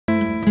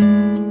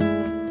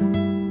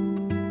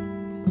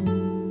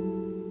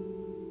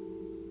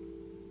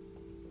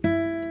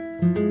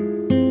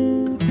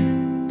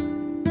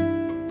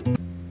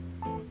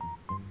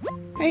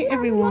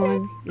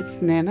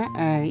it's Nana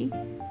A.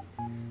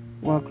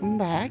 Welcome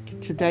back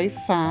to day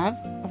 5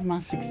 of my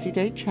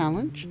 60-day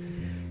challenge,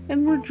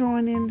 and we're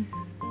joining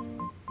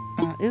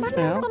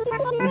Isabel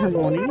in her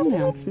morning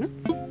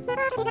announcements.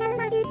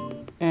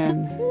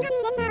 And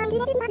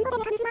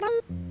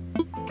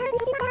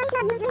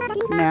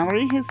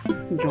Mallory has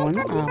joined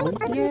the island.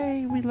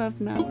 Yay, we love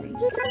Mallory.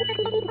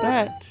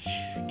 But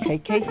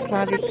KK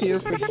Slider's here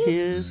for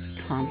his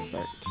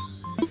concert.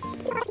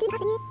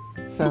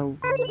 So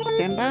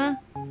stand by.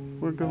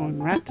 We're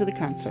going right to the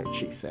concert,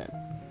 she said.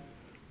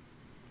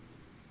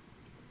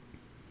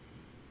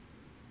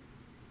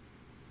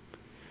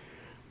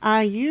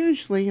 I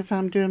usually, if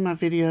I'm doing my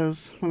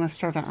videos when I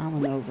start an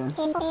island over,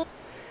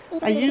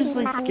 I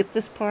usually skip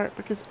this part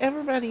because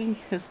everybody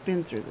has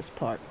been through this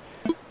part.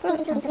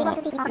 But I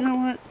thought, you know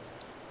what?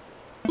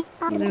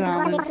 New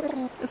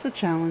island, it's a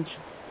challenge.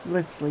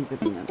 Let's leave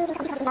it in.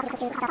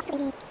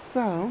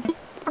 So,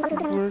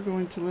 we're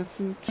going to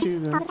listen to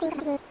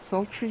the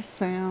sultry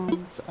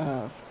sounds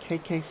of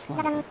KK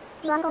Slider.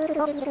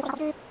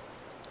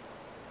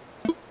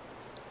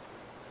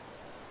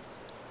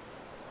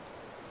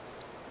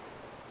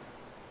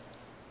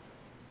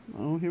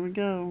 Oh, here we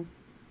go.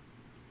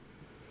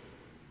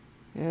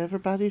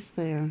 Everybody's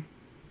there.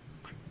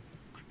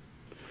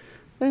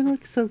 They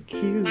look so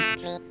cute.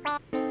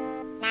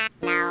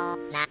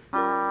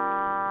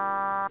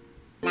 Aww.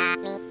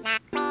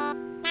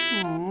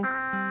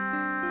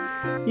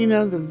 You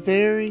know, the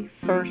very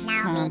first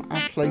time I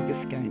played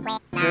this game,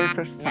 very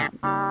first time,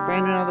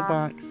 brand new out of the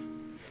box,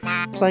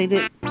 played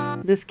it,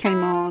 this came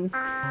on.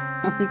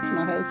 I think to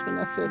my husband,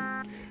 I said,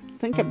 I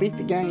think I beat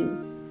the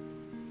game.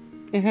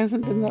 It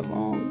hasn't been that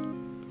long.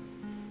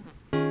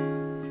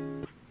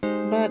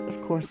 But,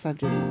 of course, I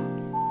did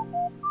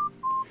not.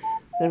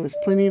 There was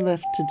plenty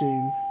left to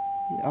do.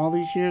 All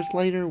these years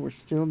later, we're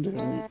still doing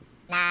it.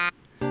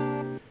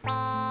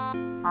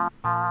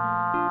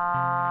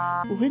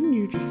 Wouldn't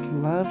you just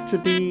love to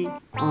be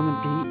on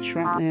a beach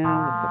right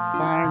now with the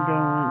fire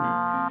going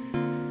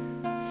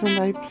and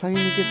somebody playing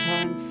the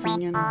guitar and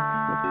singing with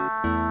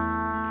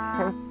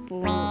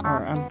purple, or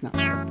I'm not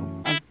purple,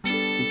 I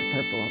think of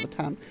purple all the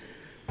time,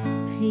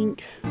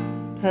 pink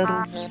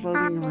petals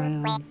floating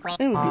around.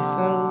 It would be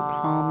so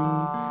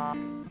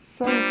calming,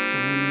 so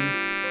serene.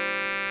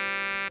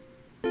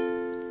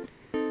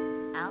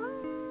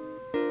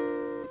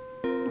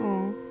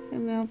 Oh,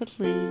 and now the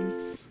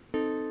leaves.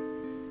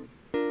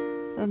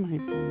 The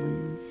maple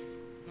leaves.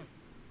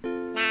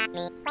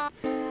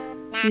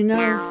 You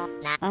know,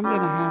 I'm going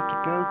to have to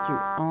go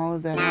through all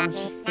of that. I was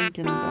just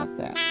thinking about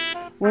that.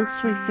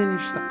 Once we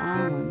finish the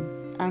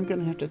island, I'm going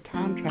to have to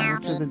time travel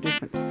to the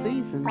different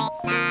seasons.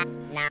 Oh,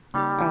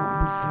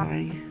 I'm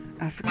sorry.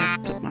 I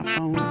forgot to put my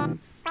phone on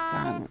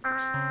silent.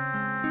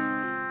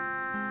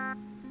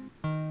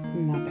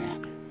 My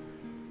bad.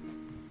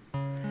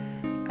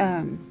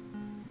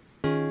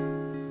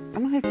 I'm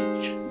going to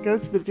have to go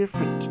to the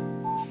different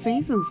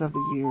seasons of the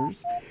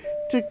years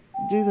to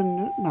do the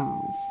Nook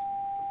Miles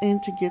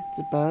and to get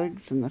the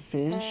bugs and the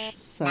fish.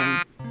 So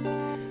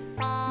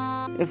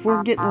if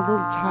we're getting a little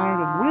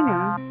tired of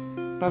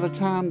winter by the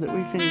time that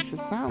we finish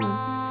this island,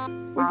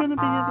 we're going to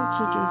be able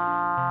to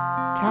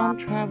just time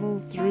travel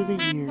through the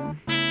year.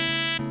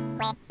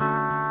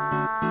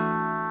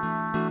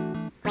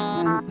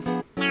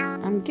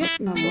 And I'm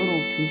getting a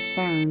little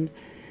concerned.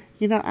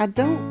 You know,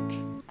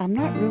 I'm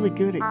not really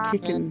good at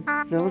kicking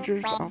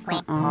villagers off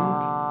my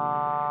island.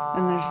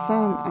 And there's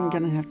some I'm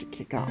going to have to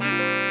kick off.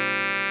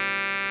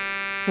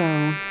 So,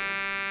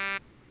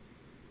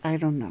 I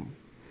don't know.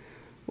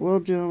 We'll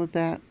deal with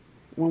that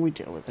when we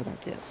deal with it, I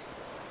guess.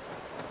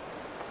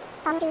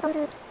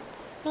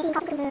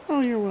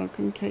 Oh, you're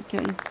welcome,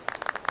 KK.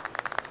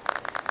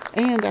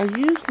 And I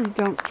usually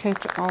don't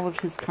catch all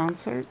of his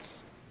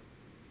concerts.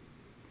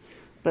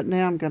 But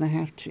now I'm going to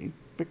have to,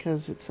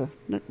 because it's a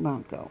Nook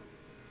Mile goal.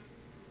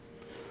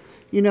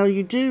 You know,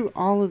 you do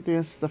all of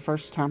this the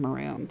first time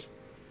around.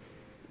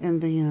 And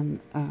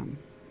then,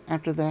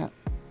 after that...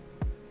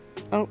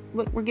 Oh,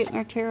 look, we're getting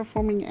our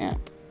Terraforming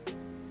app.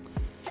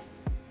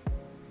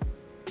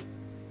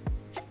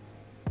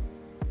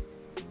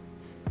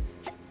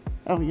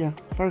 Oh, yeah.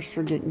 First,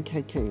 we're getting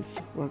KK's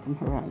Welcome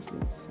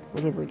Horizons.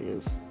 Whatever it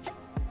is.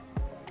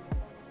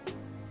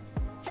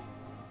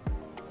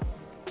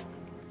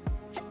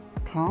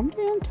 Calm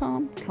down,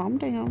 Tom. Calm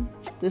down.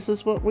 This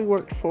is what we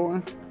worked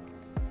for.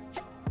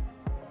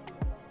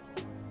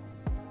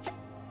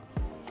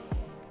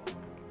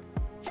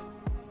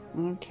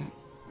 Okay.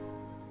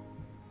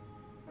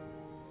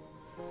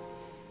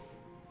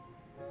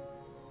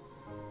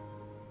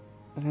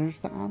 There's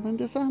the Island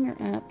Designer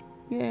app.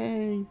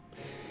 Yay.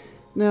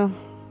 Now,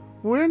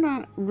 we're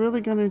not really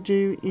going to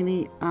do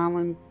any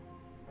island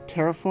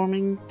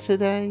terraforming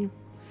today.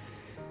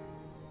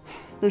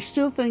 There's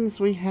still things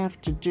we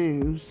have to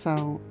do,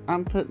 so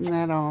I'm putting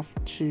that off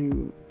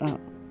to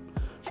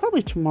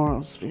probably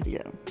tomorrow's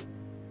video.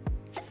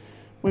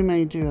 We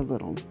may do a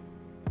little.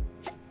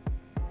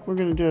 We're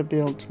going to do a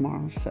build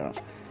tomorrow, so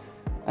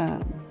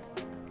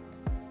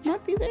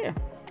might be there.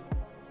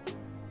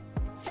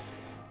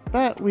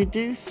 But we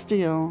do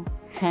still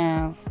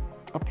have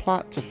a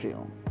plot to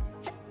fill.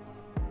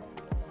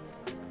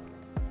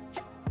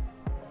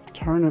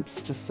 Turnips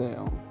to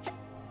sell.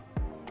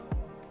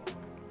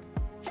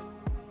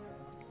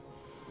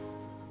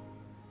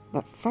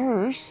 But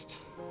first,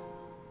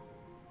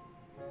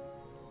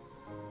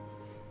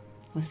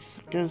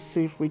 let's go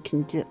see if we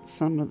can get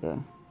some of the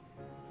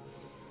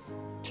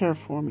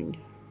terraforming,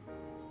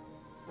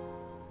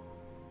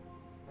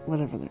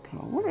 whatever they're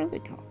called. What are they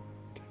called?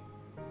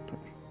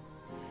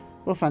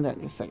 We'll find out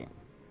in a second.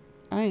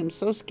 I am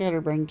so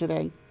scatterbrained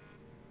today.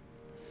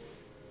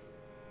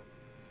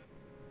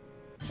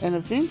 And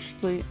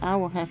eventually I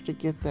will have to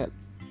get that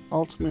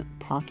ultimate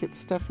pocket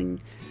stuffing,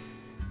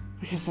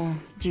 because I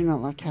do not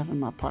like having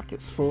my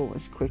pockets full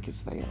as quick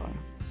as they are.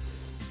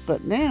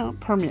 But now,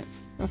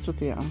 permits, that's what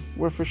they are.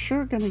 We're for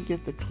sure going to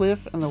get the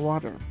cliff and the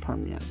water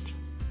permit.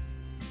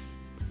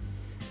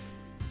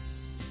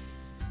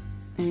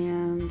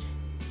 And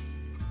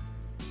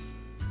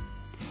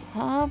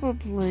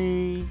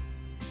probably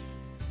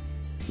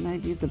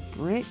maybe the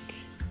brick.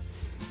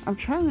 I'm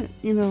trying to,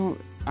 you know,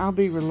 I'll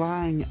be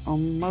relying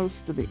on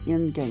most of the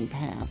in-game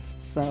paths,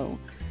 so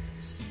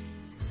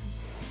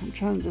I'm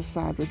trying to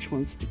decide which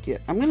ones to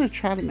get. I'm going to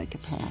try to make a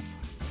path.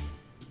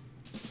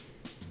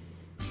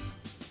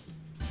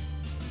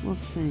 We'll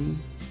see.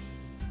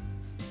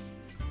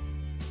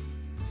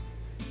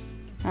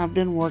 I've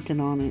been working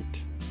on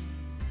it,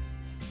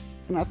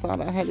 and I thought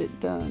I had it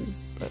done,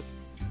 but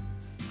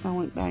I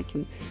went back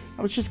and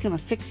I was just going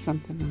to fix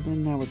something, and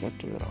then now we got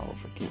to do it all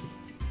over again.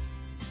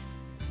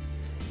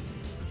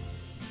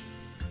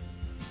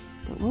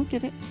 But we'll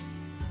get it.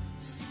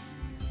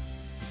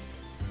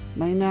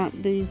 May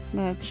not be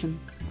much, and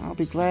I'll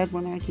be glad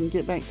when I can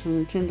get back to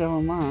Nintendo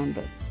Online,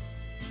 but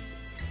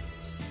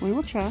we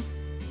will try.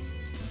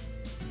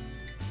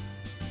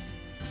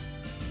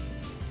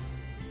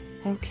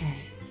 Okay,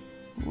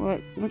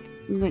 what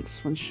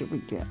next one should we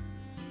get?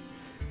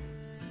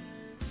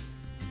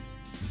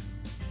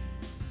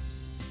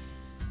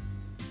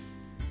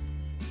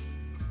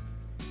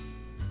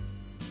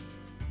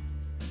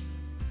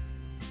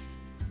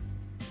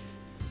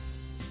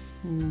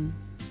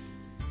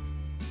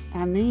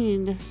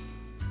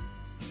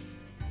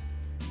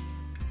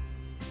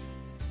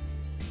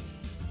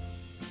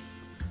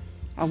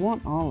 I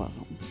want all of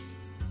them,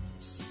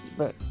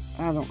 but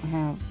I don't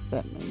have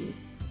that many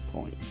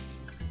points.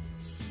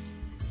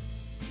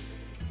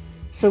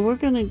 So we're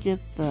going to get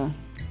the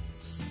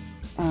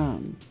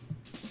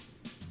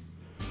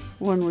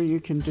one where you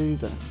can do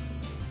the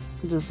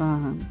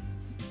design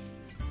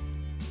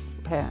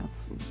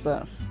paths and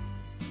stuff.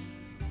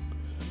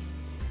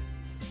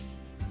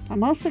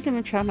 I'm also going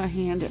to try my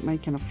hand at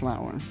making a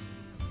flower,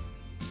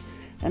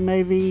 and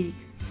maybe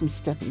some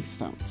stepping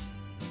stones.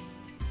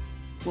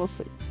 We'll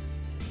see.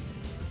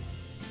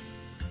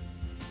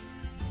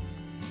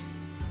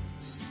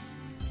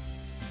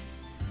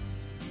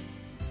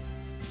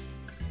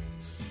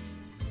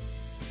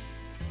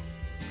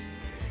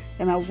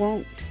 And I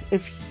won't,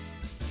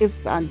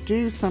 if I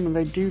do some and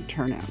they do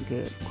turn out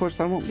good. Of course,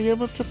 I won't be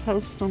able to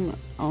post them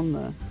on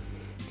the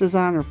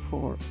designer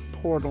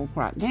portal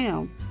right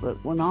now,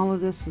 but when all of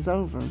this is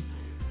over,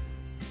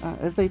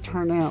 if they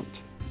turn out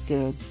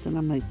good, then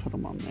I may put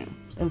them on there.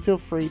 And feel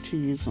free to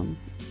use them.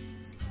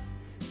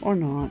 Or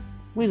not.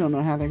 We don't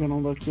know how they're going to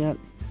look yet.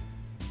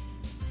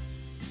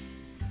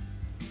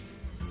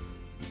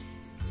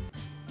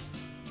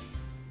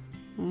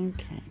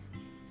 Okay.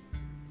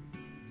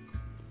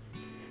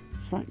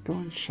 It's like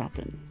going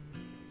shopping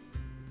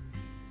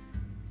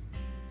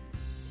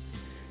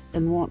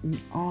and wanting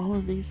all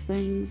of these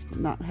things but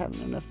not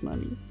having enough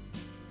money,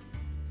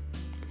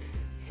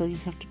 so you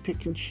have to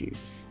pick and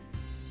choose.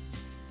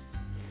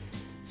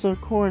 So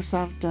of course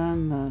I've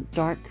done the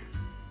dark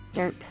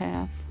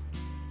path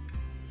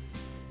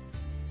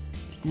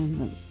and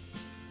the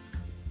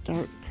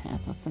dark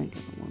path, I think,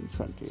 are the ones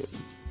I did.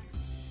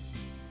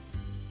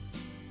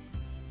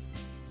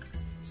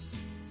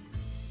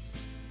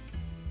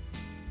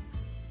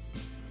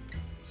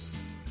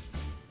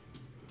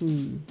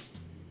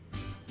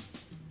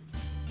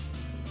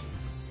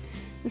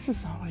 This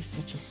is always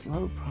such a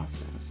slow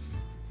process.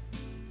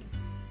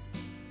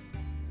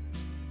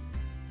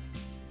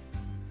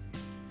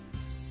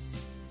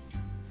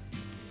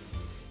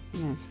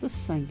 And that's the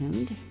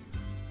sand.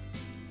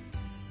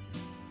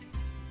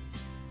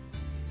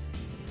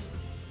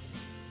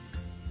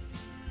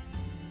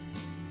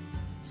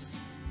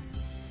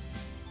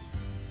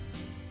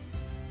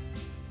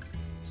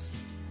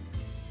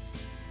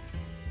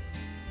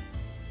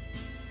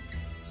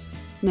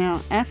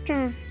 Now,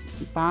 after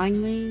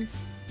buying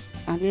these,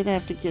 I did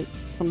have to get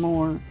some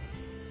more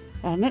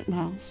Nook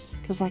Miles,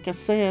 because like I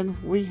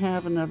said, we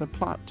have another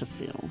plot to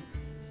fill.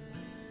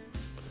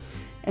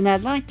 And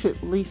I'd like to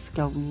at least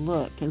go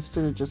look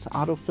instead of just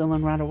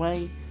auto-filling right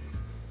away,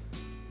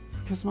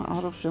 because my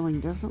auto-filling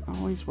doesn't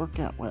always work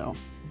out well.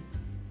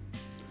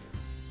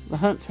 The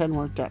hunts hadn't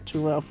worked out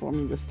too well for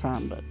me this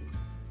time, but...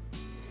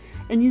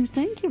 And you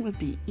think it would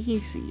be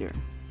easier,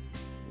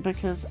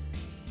 because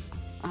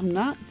I'm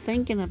not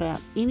thinking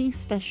about any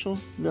special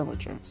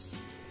villager.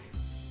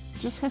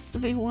 Just has to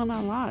be one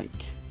I like.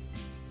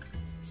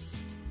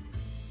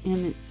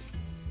 And it's,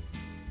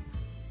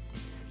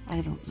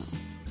 I don't know.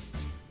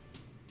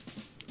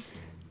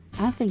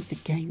 I think the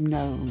game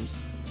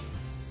knows.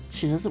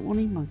 She doesn't want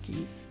any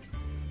monkeys.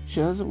 She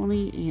doesn't want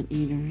any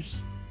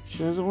anteaters. She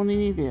doesn't want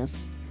any of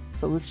this.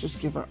 So let's just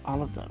give her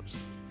all of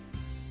those.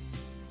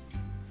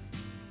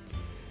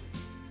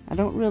 I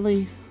don't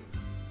really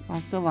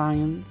like the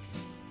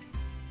lions.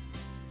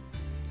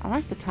 I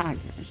like the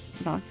tigers.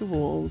 I like the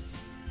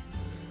wolves.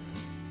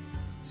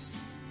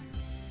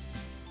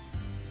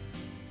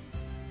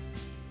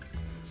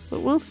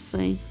 But we'll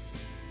see.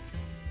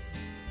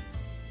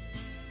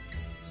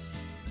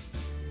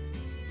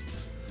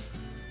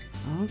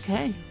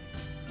 Okay,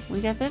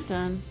 we got that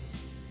done.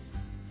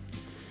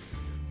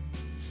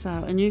 So,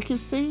 and you can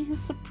see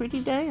it's a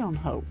pretty day on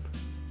Hope.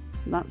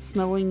 Not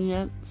snowing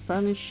yet,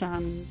 sun is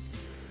shining.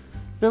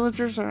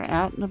 Villagers are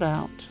out and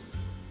about.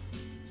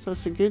 So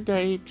it's a good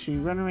day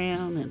to run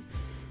around and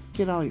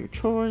get all your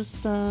chores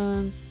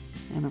done.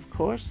 And of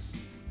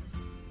course,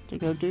 to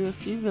go do a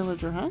few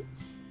villager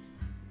hunts.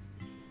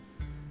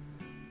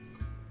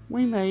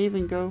 We may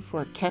even go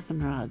for a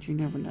camping ride, you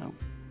never know.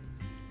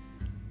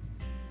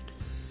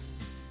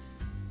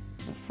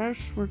 But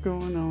first we're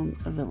going on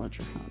a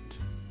villager hunt.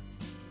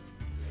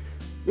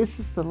 This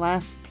is the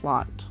last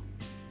plot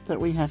that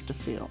we have to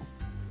fill.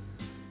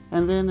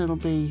 And then it'll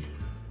be,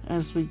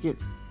 as we get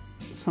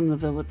some of the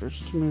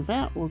villagers to move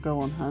out, we'll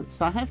go on hunts.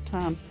 So I have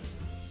time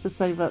to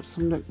save up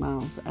some Nook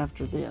Miles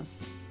after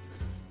this.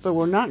 But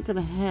we're not going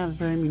to have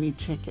very many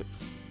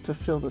tickets to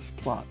fill this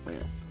plot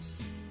with.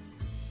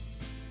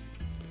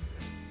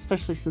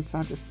 Especially since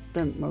I just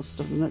spent most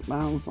of the Nook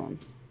Miles on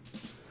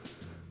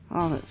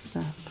all that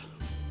stuff.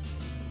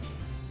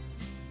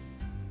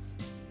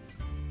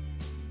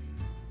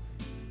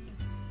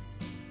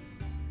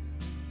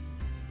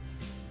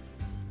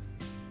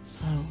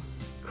 So,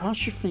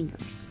 cross your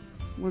fingers.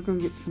 We're going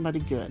to get somebody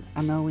good.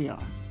 I know we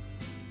are.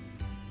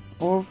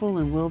 Orville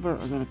and Wilbur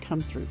are going to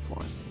come through for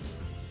us.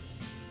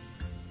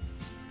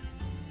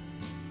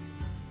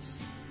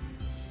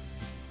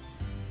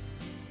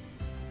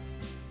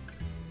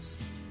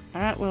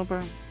 Alright,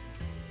 Wilbur.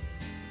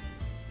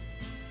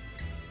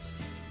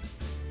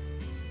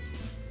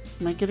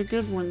 Make it a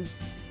good one.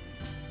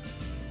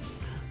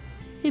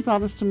 He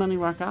brought us to Money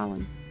Rock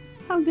Island.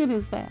 How good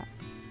is that?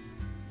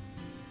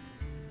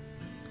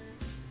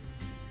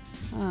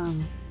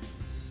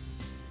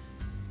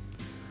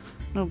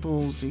 No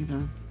bulls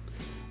either.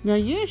 Now,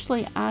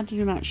 usually I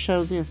do not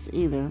show this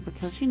either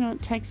because, you know,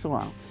 it takes a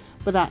while.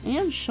 But I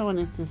am showing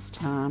it this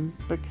time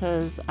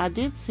because I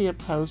did see a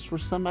post where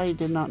somebody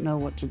did not know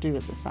what to do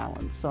at this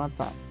island. So I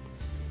thought,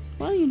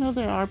 well, you know,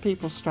 there are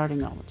people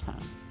starting all the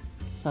time.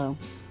 So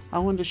I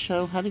wanted to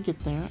show how to get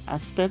there. I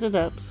sped it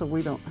up so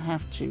we don't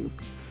have to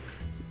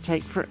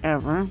take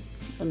forever.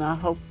 And I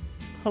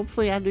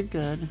hopefully I do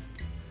good.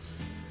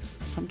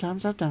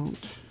 Sometimes I don't.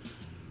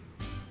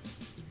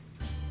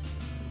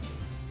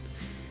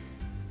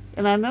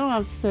 And I know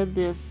I've said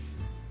this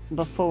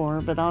before,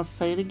 but I'll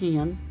say it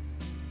again.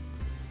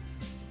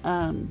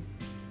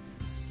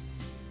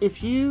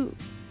 If you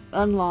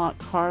unlock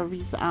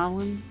Harvey's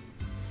Island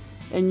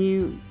and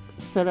you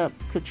set up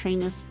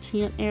Katrina's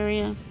tent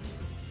area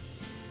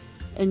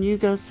and you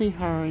go see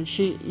her and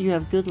you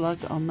have good luck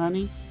on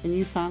money and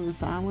you find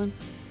this island,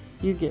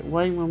 you get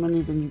way more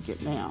money than you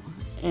get now.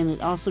 And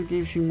it also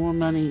gives you more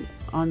money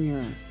on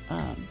your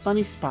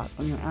bunny spot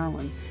on your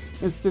island.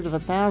 Instead of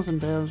 1,000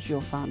 bells,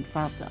 you'll find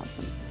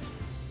 5,000.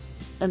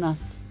 And I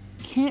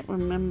can't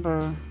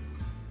remember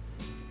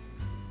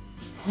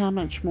how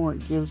much more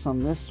it gives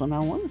on this one. I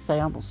want to say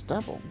almost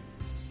double.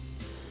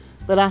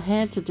 But I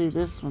had to do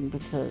this one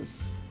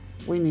because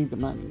we need the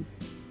money.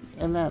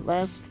 And that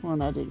last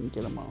one, I didn't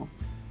get them all.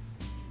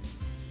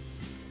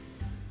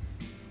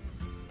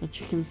 But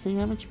you can see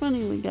how much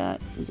money we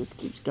got. It just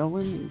keeps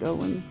going and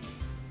going.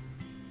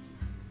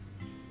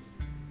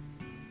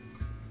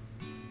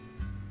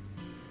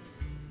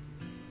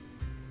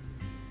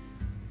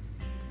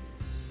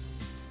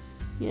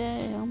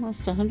 Yay,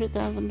 almost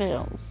 100,000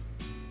 bells.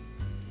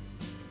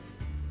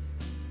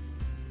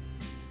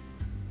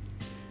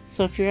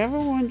 So if you're ever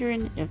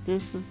wondering if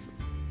this is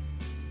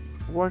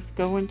worth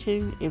going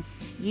to,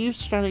 if you're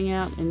starting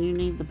out and you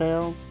need the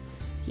bells,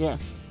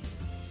 yes.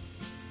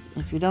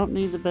 If you don't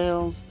need the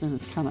bells, then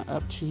it's kind of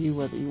up to you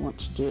whether you want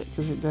to do it,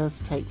 because it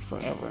does take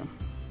forever.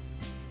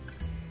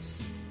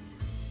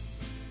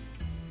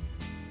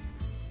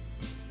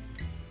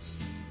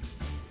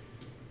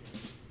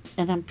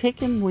 And I'm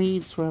picking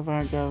weeds wherever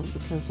I go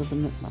because of the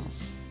Nook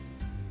Miles.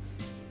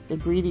 The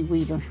greedy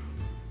weeder.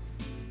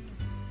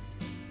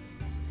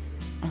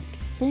 I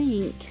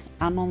think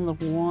I'm on the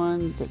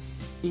one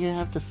that's, you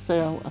have to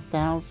sell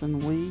 1,000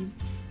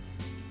 weeds.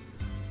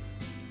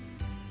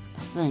 I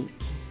think.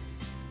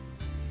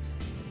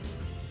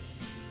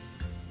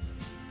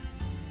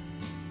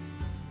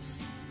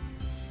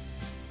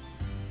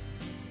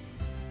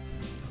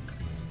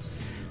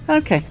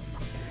 Okay,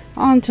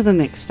 on to the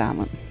next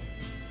island.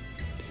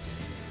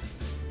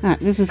 Alright,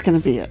 this is going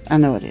to be it. I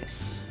know it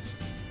is.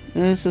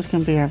 This is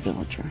going to be our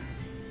villager.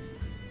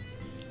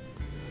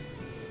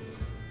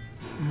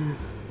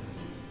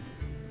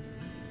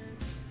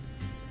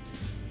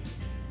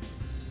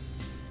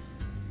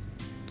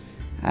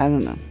 I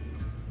don't know.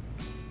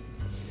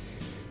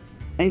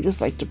 I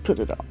just like to put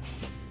it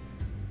off.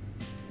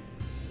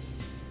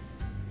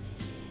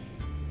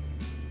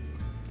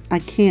 I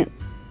can't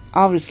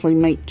obviously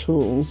make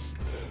tools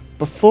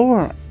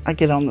before I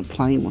get on the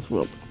plane with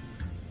Wilbur.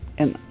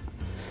 And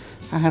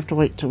I have to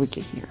wait till we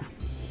get here.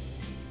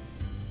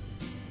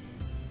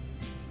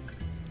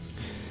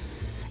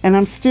 And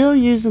I'm still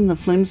using the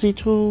flimsy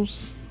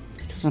tools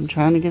because I'm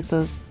trying to get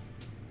those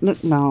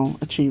Nook Mile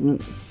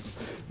Achievements.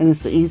 And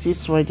it's the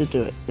easiest way to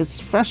do it. It's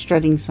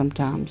frustrating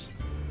sometimes,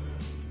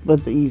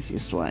 but the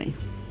easiest way.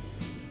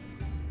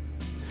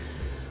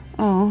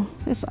 Oh,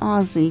 it's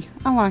Aussie.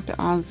 I like the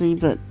Aussie,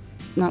 but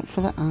not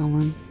for the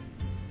island.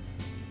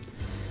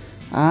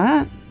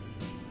 Alright.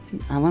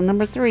 Island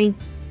number 3.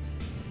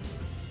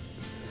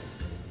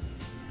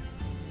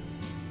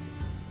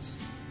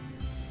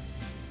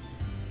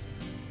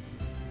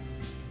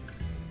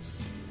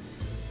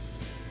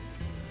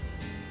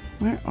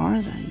 Where are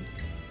they?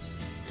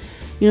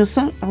 You know,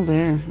 some... Oh,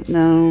 there.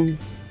 No.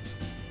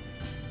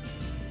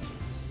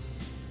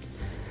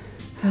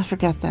 I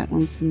forgot that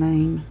one's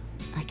name.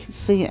 I can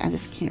see it. I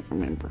just can't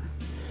remember.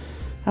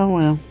 Oh,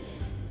 well.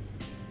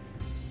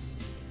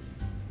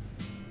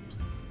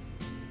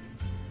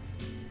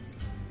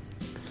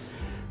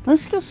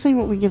 Let's go see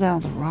what we get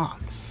out of the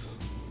rocks.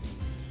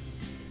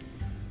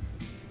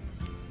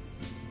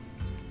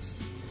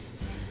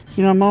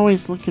 You know, I'm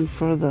always looking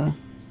for the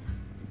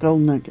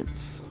gold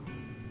nuggets.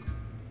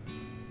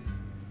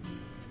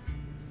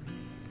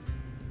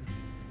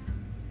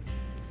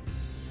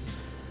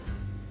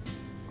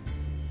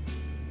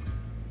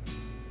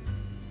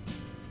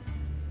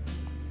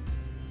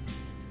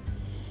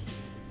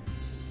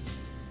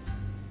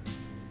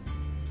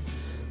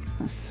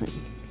 Let's see.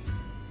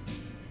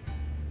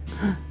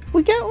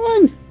 We got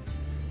one!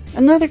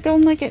 Another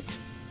gold nugget.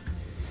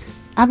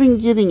 I've been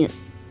getting it.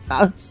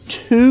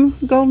 2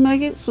 gold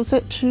nuggets? Was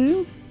that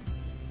 2?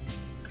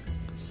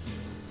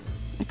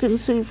 I couldn't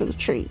see for the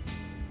tree.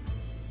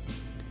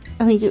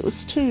 I think it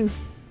was 2.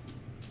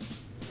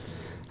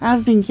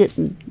 I've been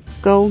getting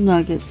gold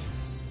nuggets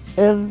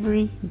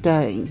every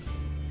day.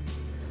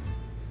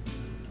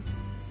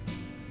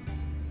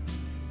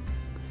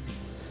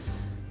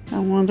 I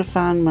wanted to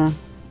find my...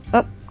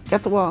 Oh,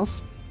 got the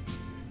wasp.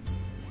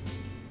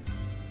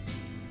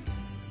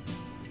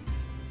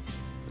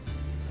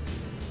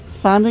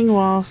 Finding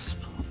wasp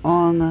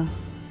on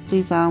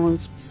these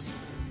islands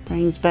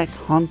brings back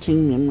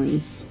haunting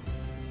memories.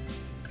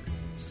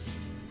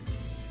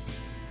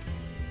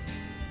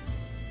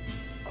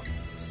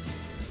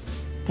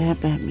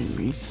 Bad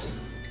memories.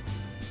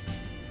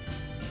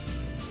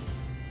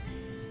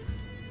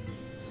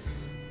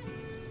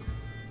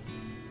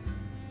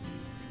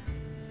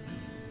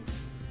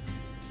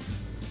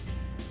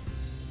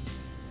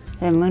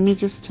 And let me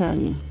just tell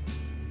you,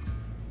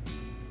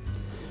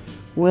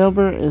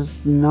 Wilbur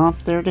is not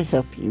there to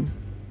help you.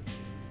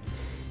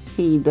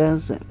 He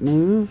doesn't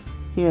move.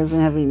 He doesn't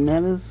have any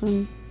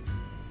medicine.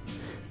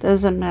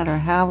 Doesn't matter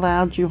how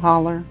loud you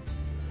holler.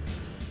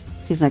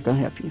 He's not going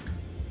to help you.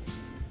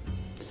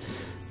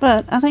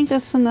 But I think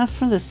that's enough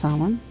for this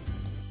island.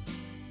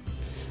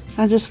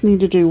 I just need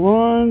to do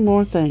one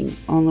more thing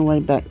on the way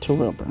back to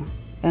Wilbur.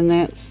 And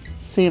that's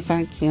see if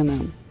I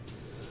can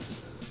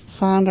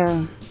find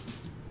our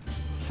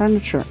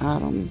furniture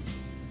item.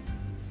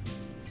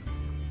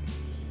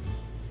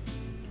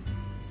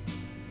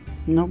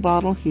 No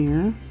bottle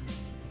here.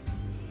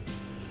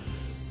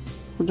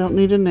 We don't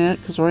need a net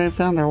because we already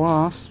found our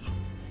wasp.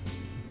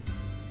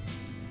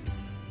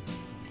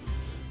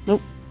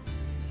 Nope.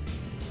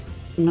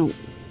 Nope.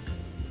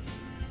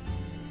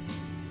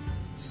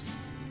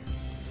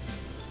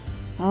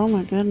 Oh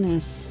my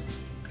goodness.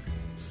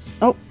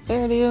 Oh,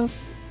 there it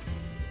is.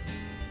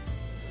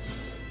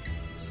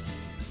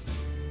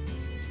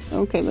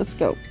 Okay, let's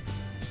go.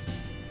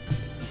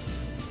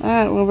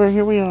 Alright, well,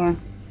 here we are.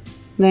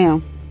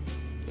 Now,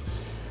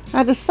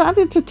 I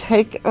decided to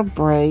take a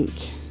break,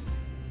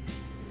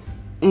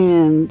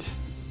 and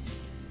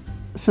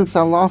since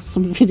I lost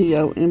some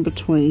video in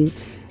between,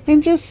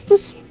 and just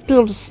let's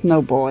build a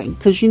snowboy,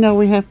 because you know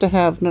we have to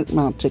have Nook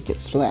Mile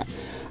tickets for that.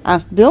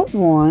 I've built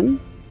one,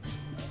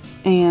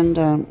 and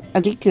I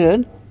did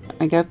good.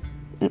 I got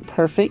it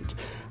perfect.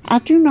 I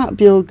do not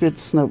build good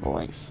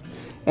snowboys,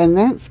 and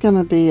that's going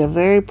to be a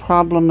very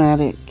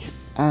problematic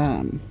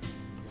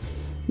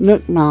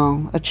Nook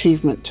Mile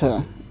achievement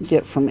to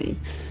get for me.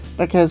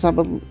 Because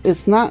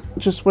it's not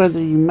just whether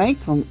you make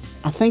them.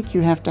 I think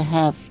you have to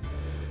have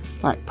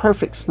like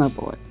perfect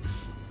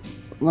snowboards.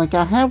 Like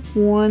I have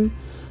one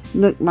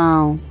Nook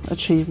Mile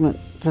achievement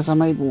because I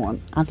made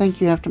one. I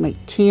think you have to make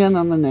 10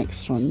 on the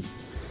next one.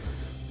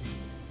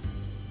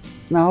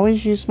 And I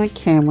always use my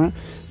camera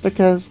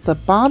because the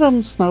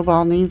bottom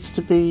snowball needs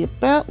to be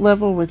about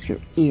level with your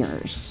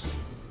ears.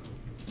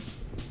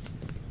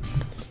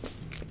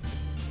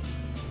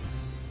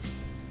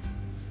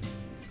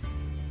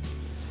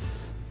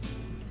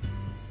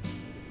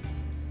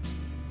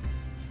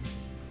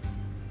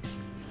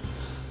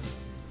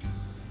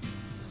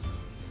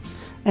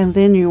 And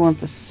then you want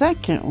the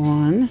second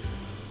one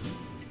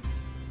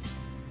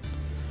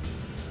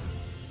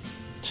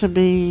to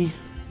be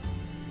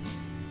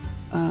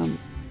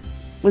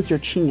with your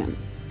chin.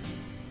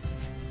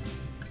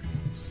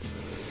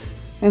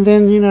 And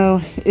then, you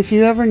know, if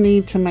you ever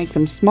need to make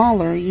them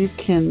smaller, you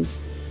can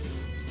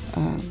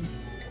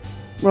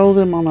roll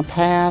them on a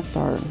path,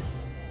 or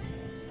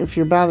if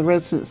you're by the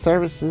resident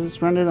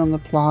services, run it on the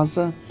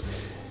plaza.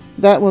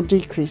 That will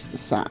decrease the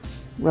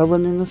size.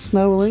 Rolling in the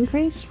snow will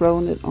increase.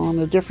 Rolling it on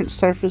a different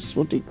surface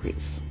will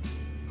decrease.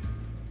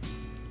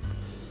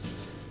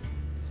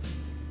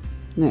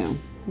 Now,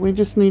 we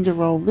just need to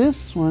roll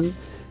this one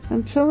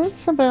until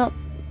it's about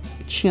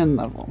chin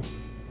level.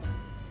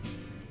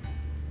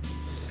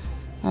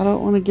 I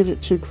don't want to get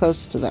it too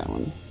close to that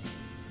one,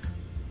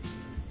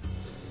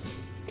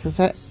 because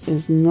that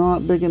is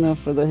not big enough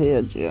for the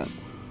head yet.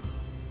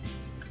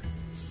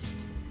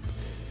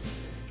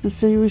 And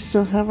see, we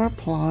still have our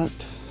plot.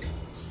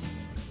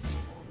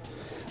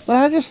 But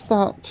I just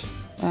thought,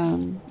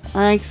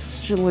 I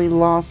actually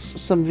lost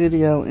some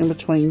video in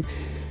between.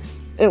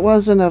 It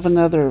wasn't of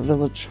another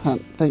village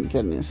hunt, thank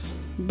goodness.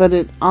 But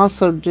it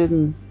also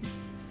didn't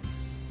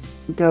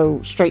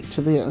go straight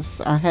to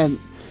this. I had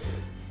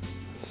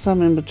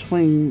some in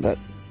between, but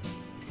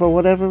for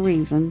whatever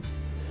reason,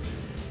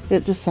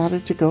 it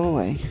decided to go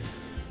away.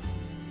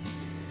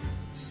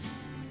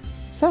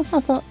 So I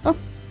thought, oh,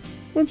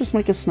 we'll just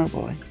make a snow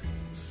boy.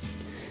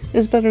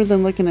 It's better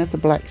than looking at the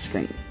black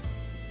screen.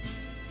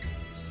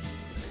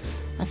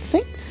 I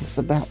think that's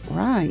about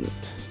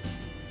right.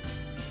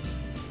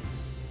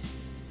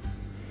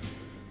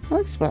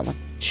 Looks about like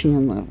the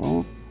chin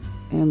level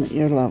and the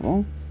ear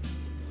level.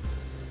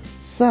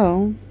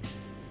 So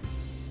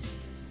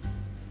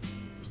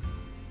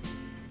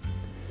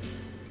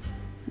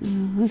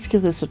let's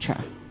give this a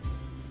try.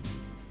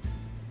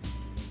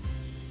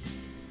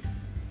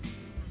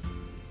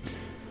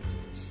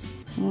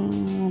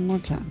 One more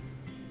time.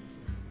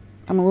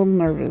 I'm a little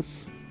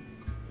nervous.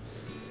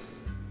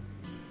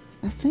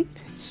 I think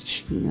that's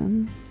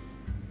chin.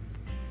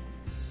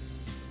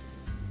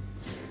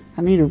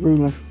 I need a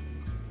ruler.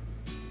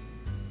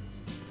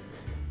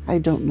 I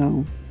don't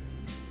know.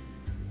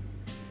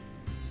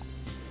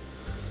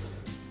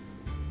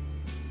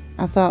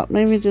 I thought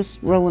maybe just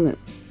rolling it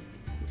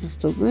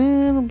just a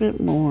little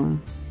bit more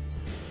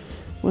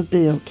would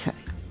be okay.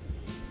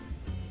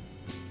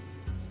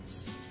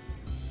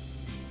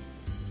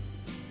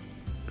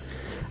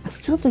 I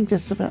still think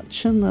that's about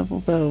chin level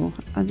though.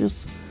 I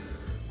just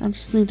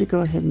need to go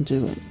ahead and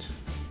do it.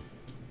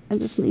 I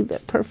just need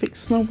that perfect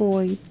snow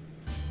boy.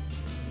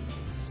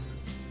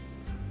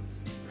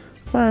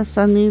 Plus,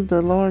 I need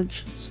the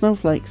large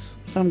snowflakes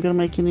if I'm going to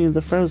make any of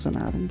the frozen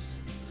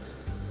items.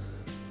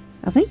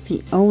 I think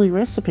the only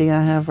recipe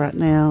I have right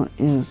now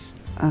is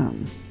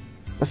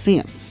the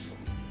fence.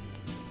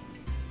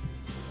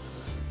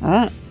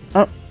 Alright.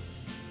 Oh,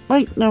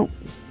 wait, no.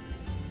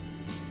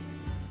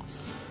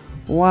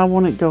 Why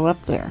won't it go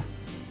up there?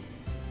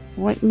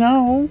 Wait,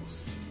 no.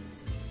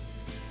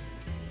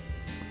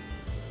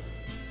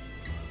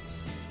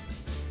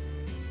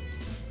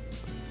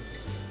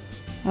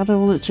 I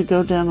don't want it to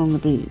go down on the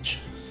beach,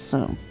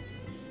 so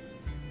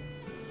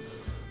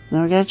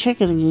now we gotta check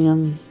it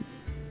again.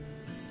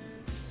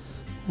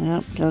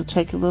 Yep, gotta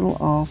take a little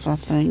off, I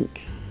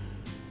think.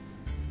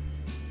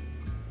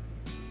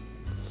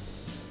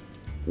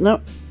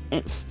 Nope,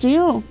 it's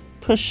still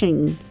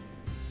pushing.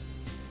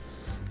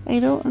 I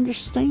don't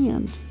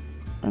understand.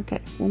 Okay,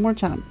 one more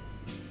time.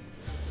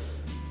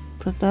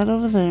 Put that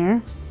over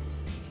there.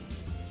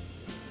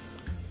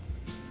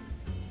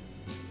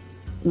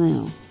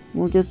 Now,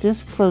 we'll get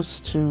this close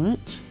to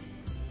it.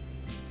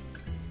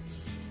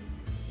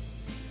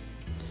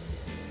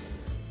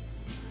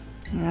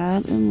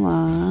 Right in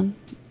line.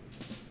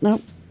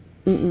 Nope.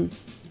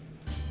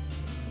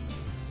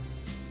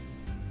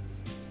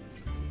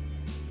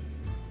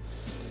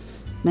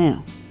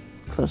 Now,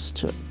 close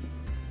to it.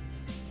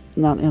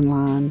 Not in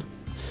line.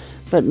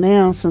 But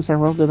now, since I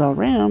rolled it all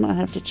around, I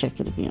have to check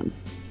it again.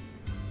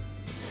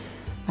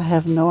 I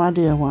have no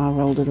idea why I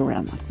rolled it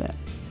around like that.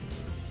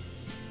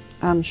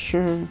 I'm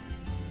sure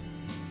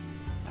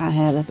I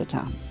had at the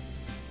time.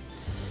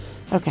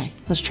 Okay,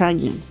 let's try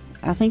again.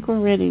 I think we're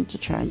ready to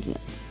try again.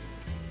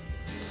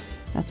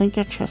 I think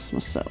I trust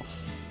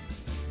myself.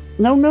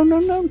 No, no, no,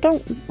 no,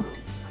 don't.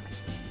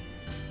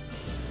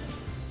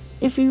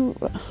 If you...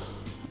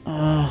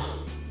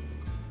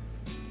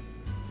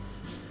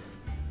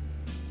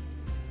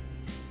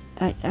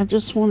 I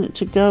just want it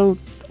to go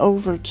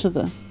over to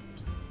the...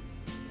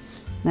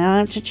 Now I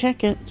have to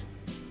check it.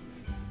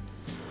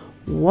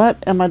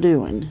 What am I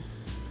doing?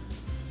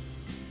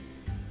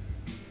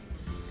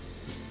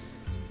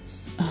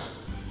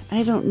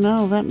 I don't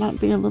know. That might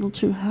be a little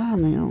too high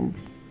now.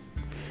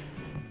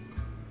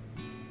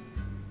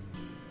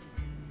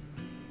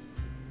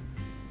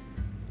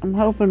 I'm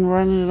hoping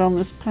running it on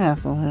this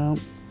path will help.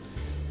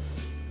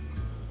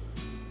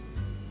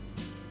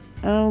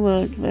 Oh,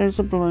 look. There's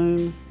a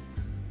balloon.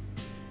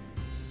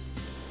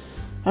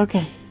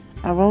 Okay.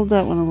 I rolled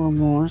that one a little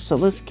more, so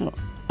let's go.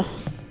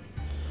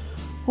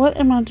 What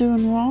am I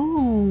doing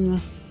wrong?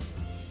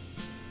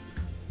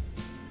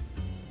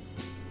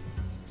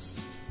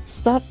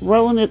 Stop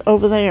rolling it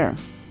over there.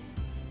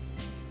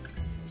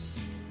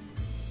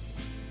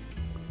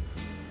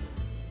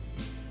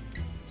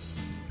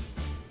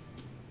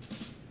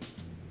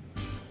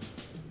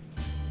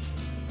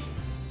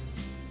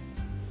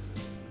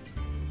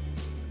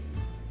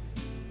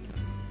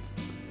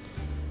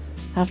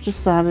 I've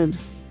decided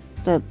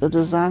that the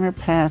designer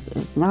path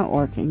is not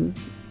working.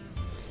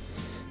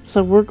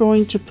 So we're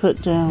going to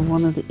put down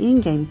one of the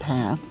in-game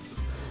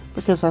paths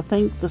because I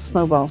think the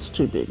snowball's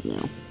too big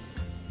now.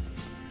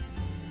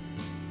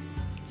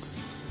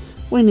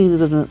 We needed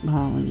the Nook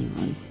Mile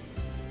anyway.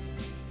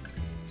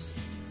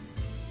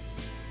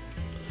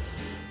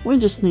 We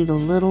just need a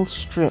little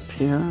strip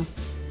here.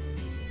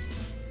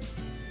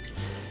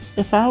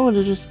 If I would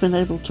have just been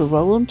able to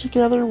roll them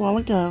together a while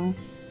ago,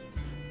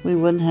 we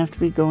wouldn't have to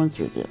be going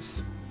through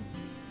this.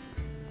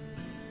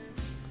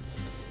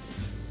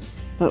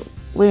 But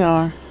we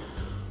are.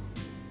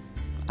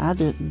 I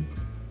didn't.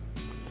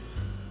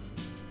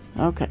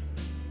 Okay.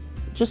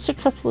 Just a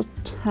couple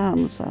of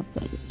times, I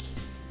think.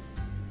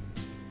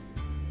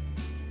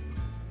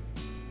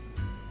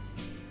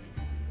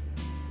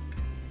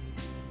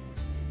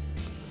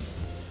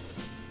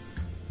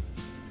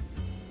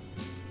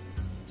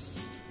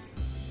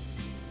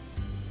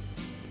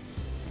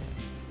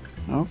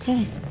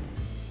 Okay.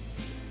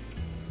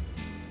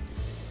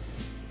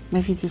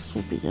 Maybe this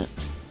will be it.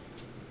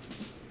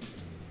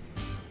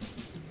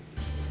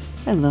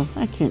 I don't know.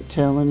 I can't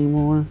tell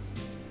anymore.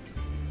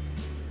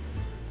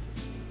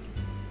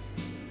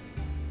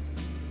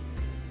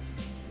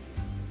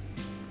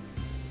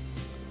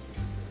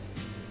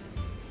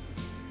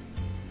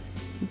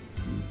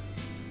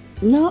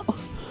 No.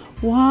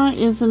 Why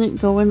isn't it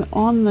going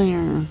on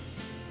there?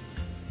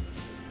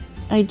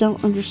 I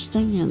don't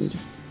understand.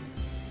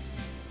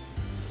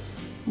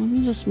 Let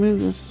me just move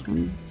this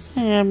one.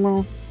 Hey,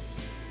 Admiral.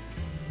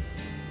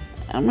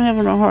 I'm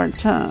having a hard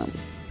time.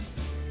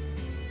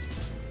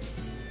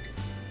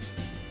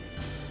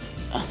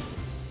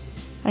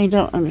 I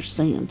don't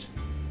understand.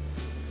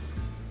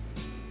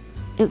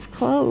 It's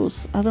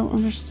close. I don't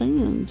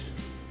understand.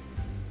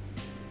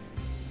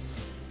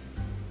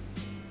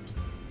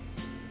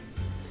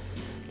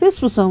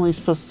 This was only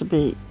supposed to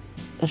be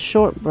a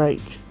short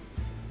break.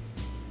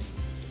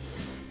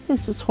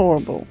 This is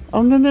horrible.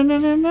 Oh, no, no, no,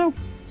 no, no.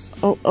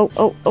 Oh, oh,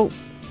 oh, oh.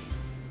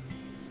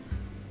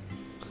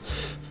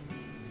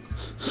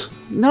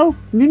 No,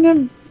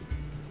 no,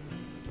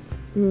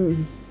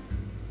 no.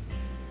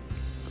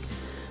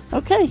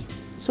 Okay,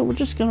 so we're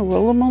just going to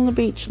roll them on the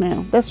beach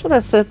now. That's what I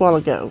said a while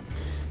ago,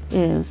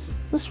 is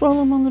let's roll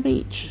them on the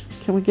beach.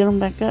 Can we get them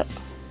back up?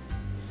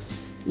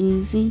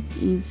 Easy,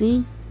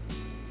 easy.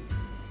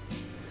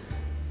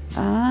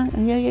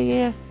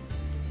 Yeah.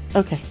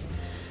 Okay.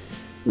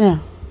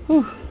 Now,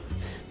 whew.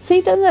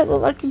 See, doesn't that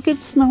look like a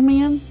good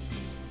snowman?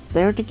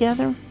 They're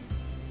together.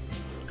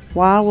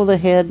 Why will the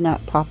head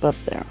not pop up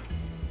there?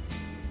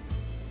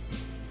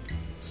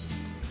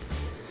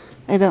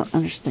 I don't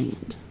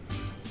understand.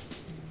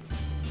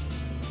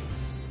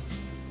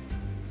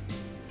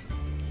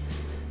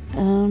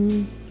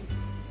 I'm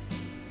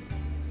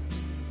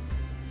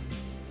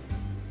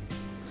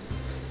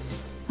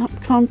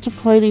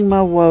contemplating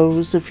my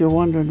woes, if you're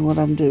wondering what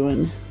I'm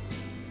doing.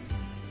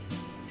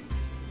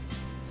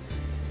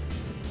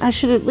 I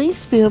should at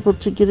least be able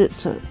to get it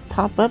to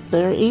pop up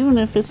there, even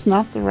if it's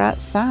not the right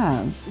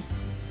size.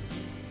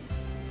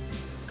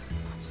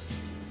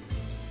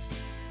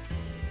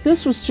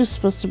 This was just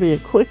supposed to be a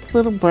quick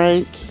little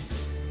break.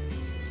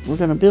 We're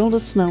going to build a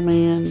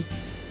snowman.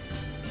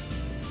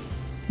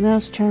 Now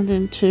it's turned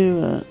into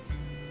a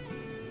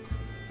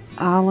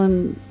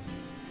island.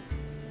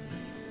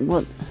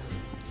 What?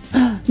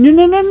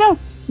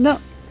 No.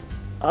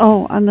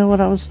 Oh, I know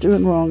what I was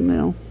doing wrong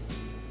now.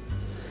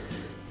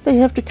 They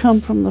have to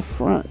come from the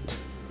front.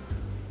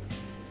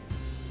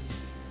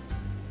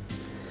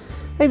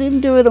 I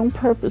didn't do it on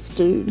purpose,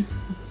 dude.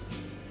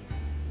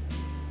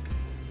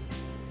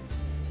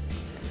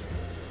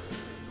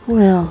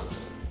 Well,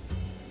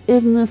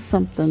 isn't this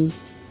something?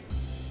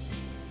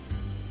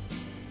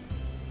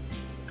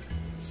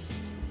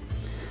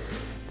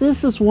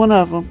 This is one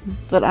of them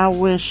that I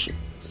wish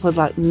would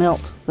like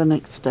melt the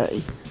next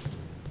day.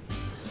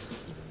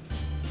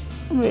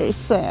 I'm very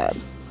sad.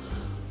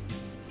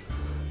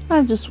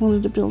 I just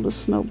wanted to build a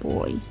snow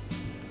boy.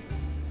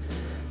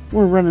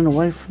 We're running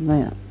away from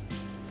that.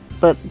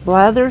 But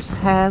Blathers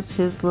has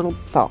his little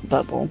thought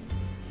bubble.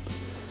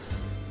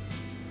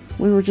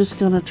 We were just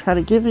going to try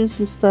to give him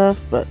some stuff,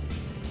 but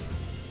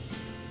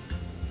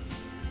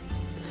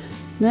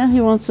now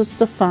he wants us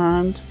to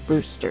find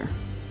Brewster.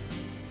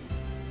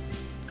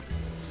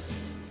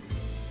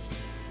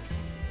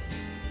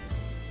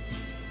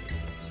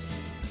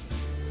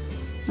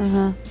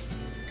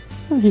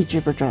 He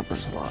jibber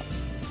jabbers a lot.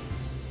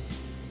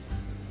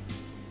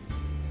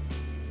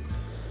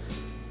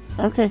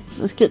 Okay,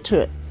 let's get to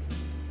it.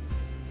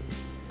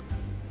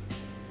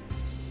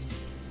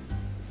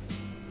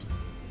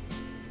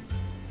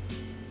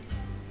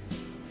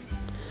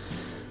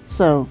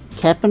 So,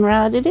 cap and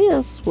ride it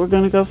is. We're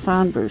going to go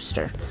find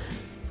Brewster.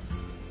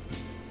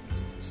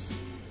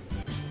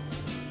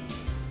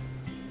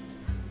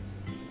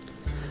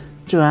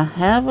 Do I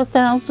have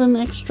 1,000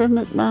 extra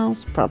Nook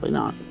miles? Probably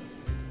not.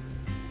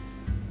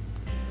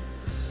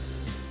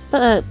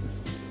 But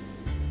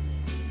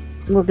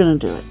we're going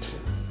to do it.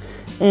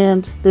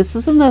 And this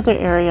is another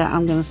area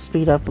I'm going to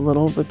speed up a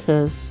little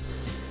because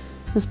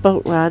this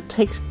boat ride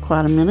takes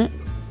quite a minute.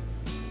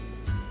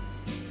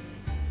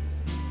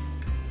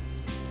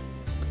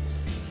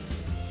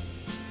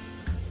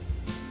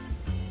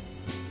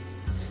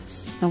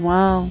 And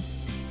while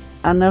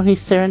I know he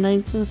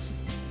serenades us,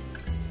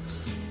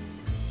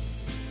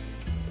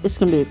 it's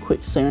going to be a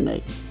quick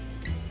serenade.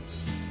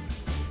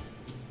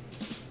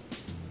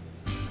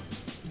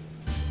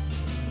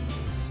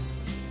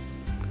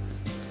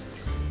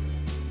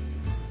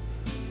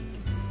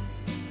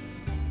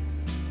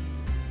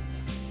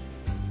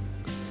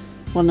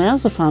 Well,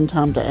 now's a fun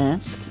time to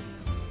ask.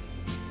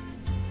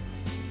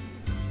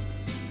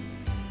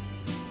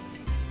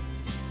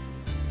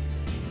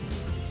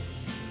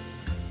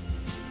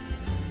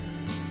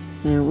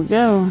 There we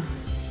go.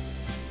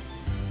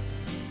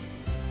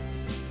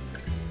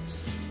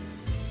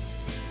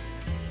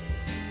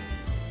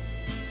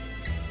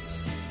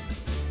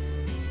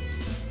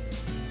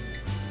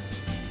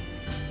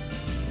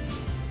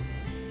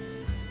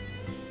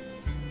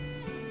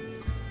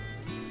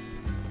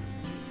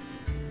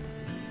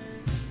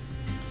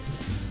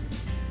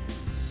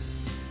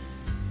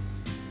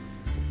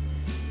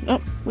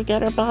 Oh, we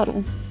got our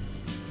bottle.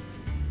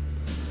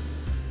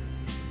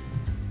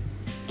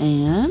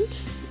 And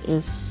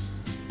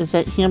is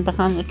that him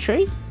behind the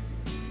tree?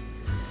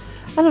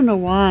 I don't know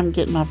why I'm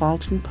getting my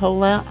vaulting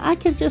pole out. I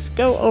could just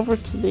go over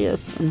to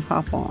this and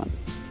hop on.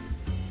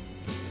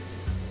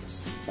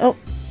 Oh,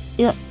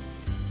 yep.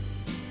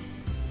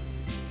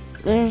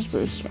 There's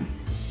Brewster.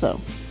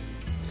 So,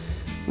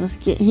 let's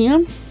get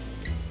him.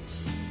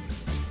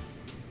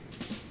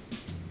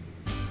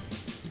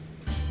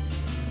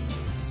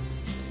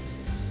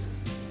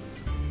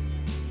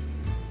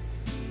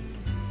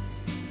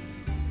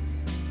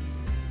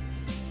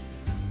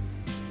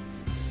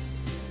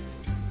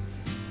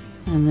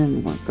 And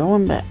then we're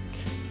going back.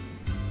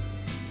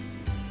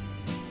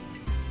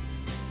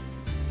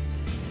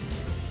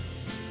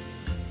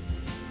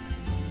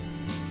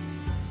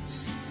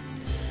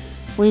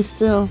 We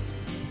still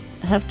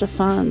have to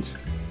find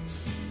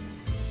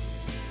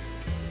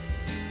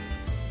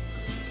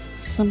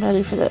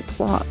somebody for that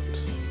plot.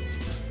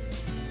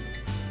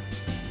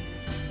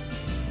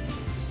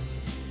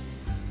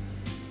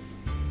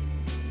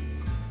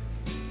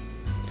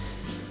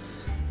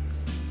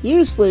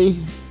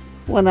 Usually,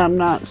 when I'm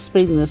not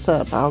speeding this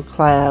up, I'll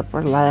clap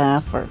or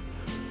laugh or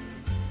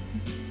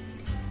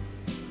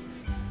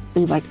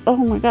be like, oh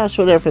my gosh,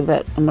 whatever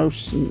that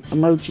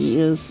emoji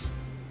is.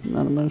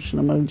 Not emotion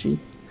emoji.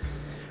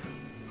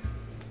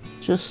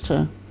 Just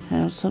to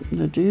have something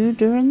to do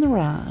during the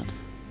ride.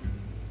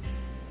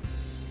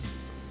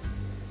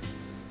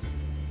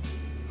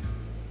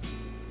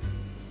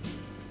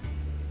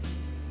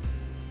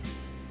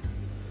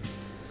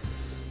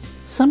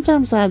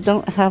 Sometimes I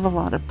don't have a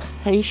lot of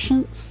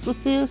patience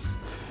with this.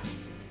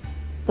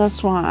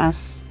 That's why I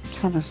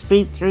kind of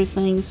speed through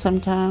things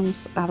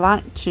sometimes. I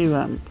like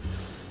to,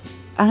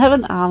 I have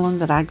an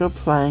island that I go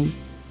play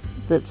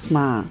that's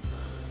my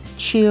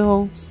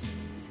chill,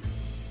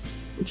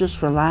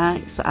 just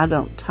relax. I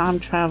don't time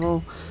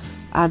travel.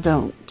 I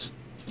don't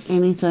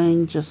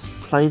anything, just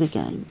play the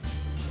game.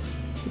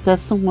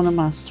 That's one of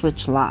my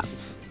Switch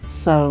lights.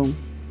 So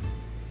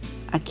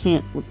I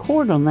can't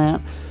record on that,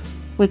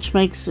 which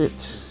makes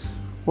it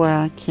where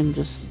I can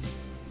just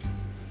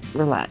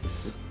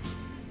relax.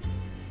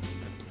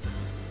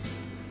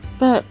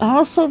 But I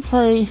also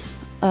play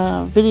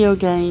video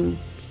games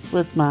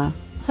with my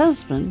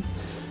husband,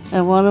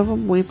 and one of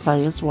them we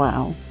play is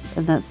WoW,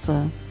 and that's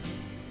a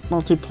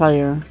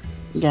multiplayer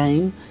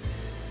game,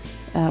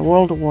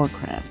 World of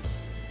Warcraft.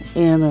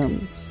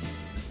 And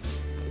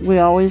we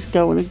always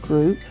go in a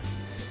group,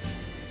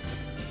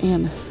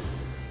 and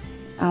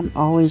I'm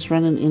always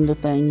running into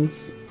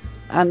things.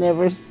 I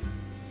never,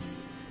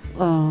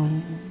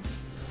 oh,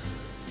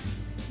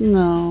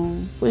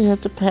 no, we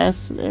have to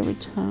pass it every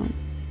time.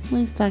 At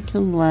least I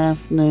can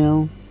laugh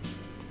now,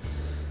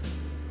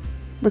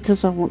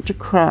 because I want to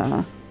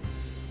cry,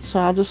 so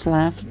I'll just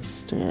laugh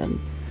instead.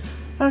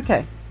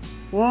 Okay,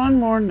 one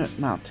more Nook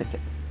Mile ticket.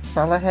 That's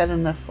all I had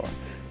enough for.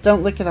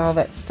 Don't look at all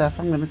that stuff.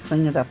 I'm going to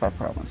clean it up, I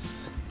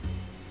promise.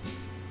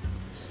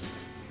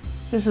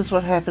 This is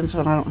what happens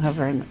when I don't have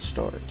very much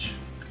storage.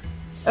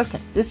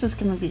 Okay, this is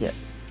going to be it.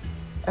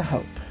 I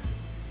hope.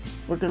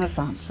 We're going to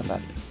find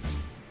somebody.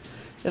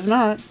 If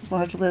not, we'll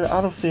have to let it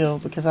autofill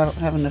because I don't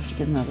have enough to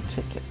get another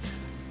ticket.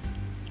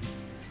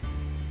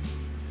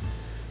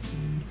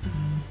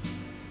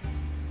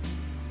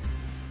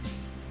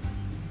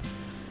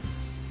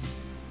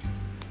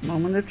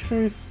 Moment of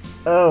truth.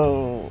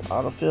 Oh,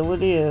 autofill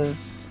it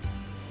is.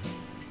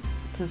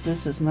 Because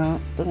this is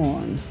not the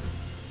one.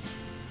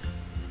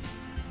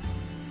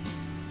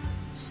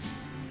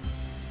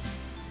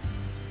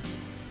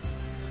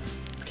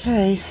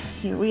 Okay,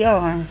 here we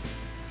are.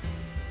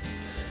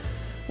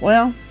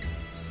 Well,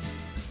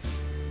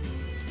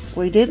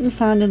 we didn't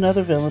find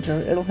another villager.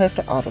 It'll have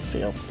to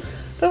autofill.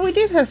 But we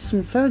did have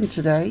some fun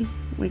today.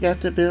 We got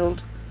to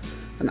build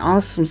an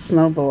awesome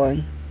snow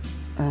boy.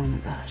 Oh my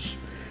gosh.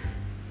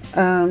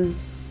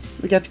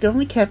 We got to go on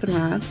the cabin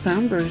ride,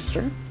 found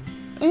Brewster,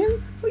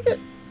 and we got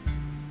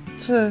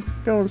to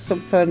go on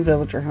some fun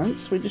villager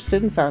hunts. We just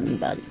didn't find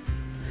anybody.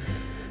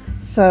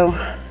 So,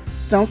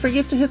 don't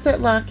forget to hit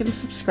that like and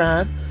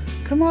subscribe.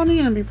 Come on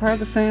in and be part of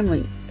the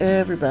family.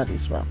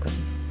 Everybody's welcome.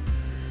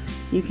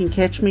 You can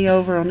catch me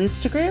over on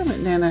Instagram at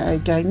Nana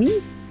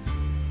Gaming.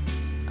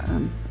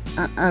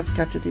 I've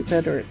got to do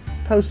better at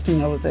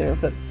posting over there,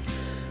 but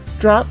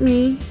drop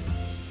me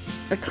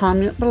a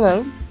comment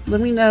below. Let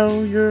me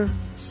know your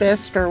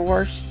best or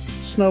worst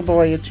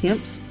snowboy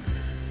attempts.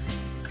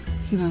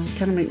 You know,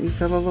 kind of make me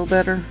feel a little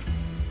better.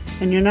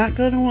 And you're not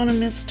going to want to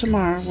miss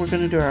tomorrow. We're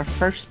going to do our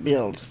first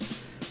build.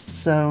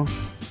 So,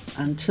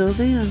 until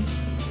then,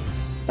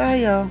 bye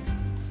y'all.